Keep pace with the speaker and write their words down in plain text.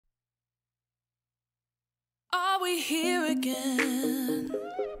Are we here again?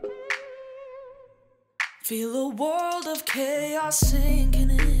 Feel a world of chaos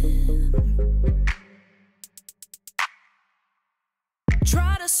sinking in.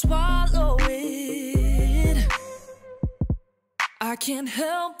 Try to swallow it. I can't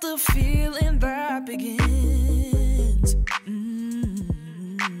help the feeling that begins.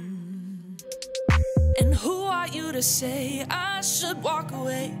 And who are you to say I should walk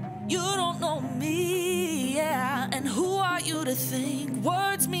away? You don't know me, yeah. And who are you to think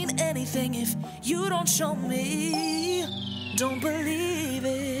words mean anything if you don't show me? Don't believe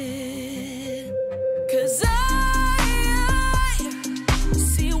it, 'cause I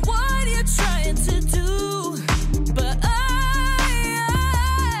see what you're trying to do, but I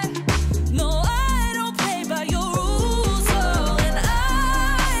know I don't play by your rules. Oh, and I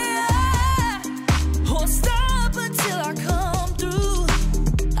won't stop until I come through.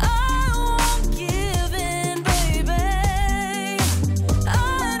 I won't give in, baby.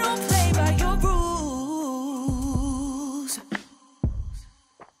 I don't play by your rules.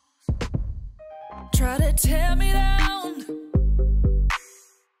 Try to tear me down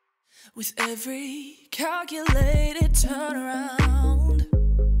with every calculated turnaround.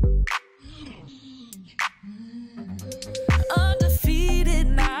 Undefeated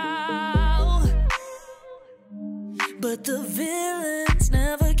now, but the villains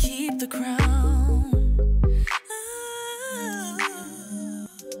never keep the crown.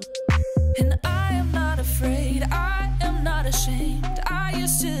 And I am not afraid, I am not ashamed. I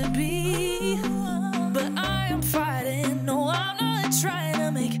used to be, but I am fighting. No, I'm not trying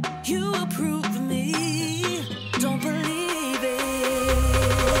to make you approve of me. Don't believe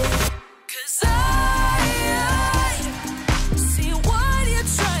it, 'cause I see what you're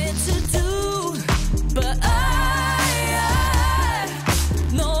trying to do, but I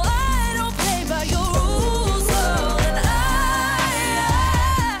know I don't play by your rules. Oh, and I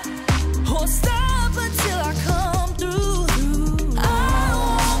won't stop until I come through. I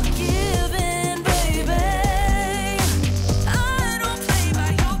won't give in, baby. I don't play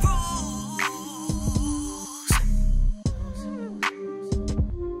by your rules.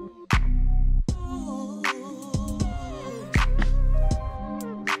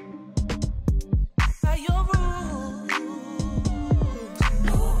 By your rules.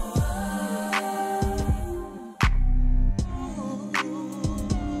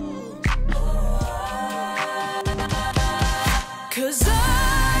 'Cause I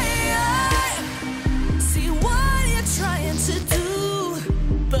see what you're trying to do,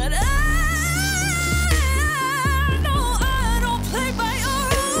 but I know I don't play by your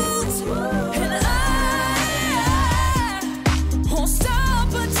rules. And I won't stop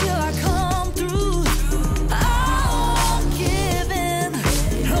until I come through. I won't give in.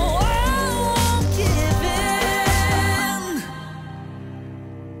 No, I won't give in.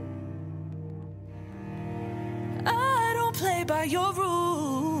 I don't play by your rules.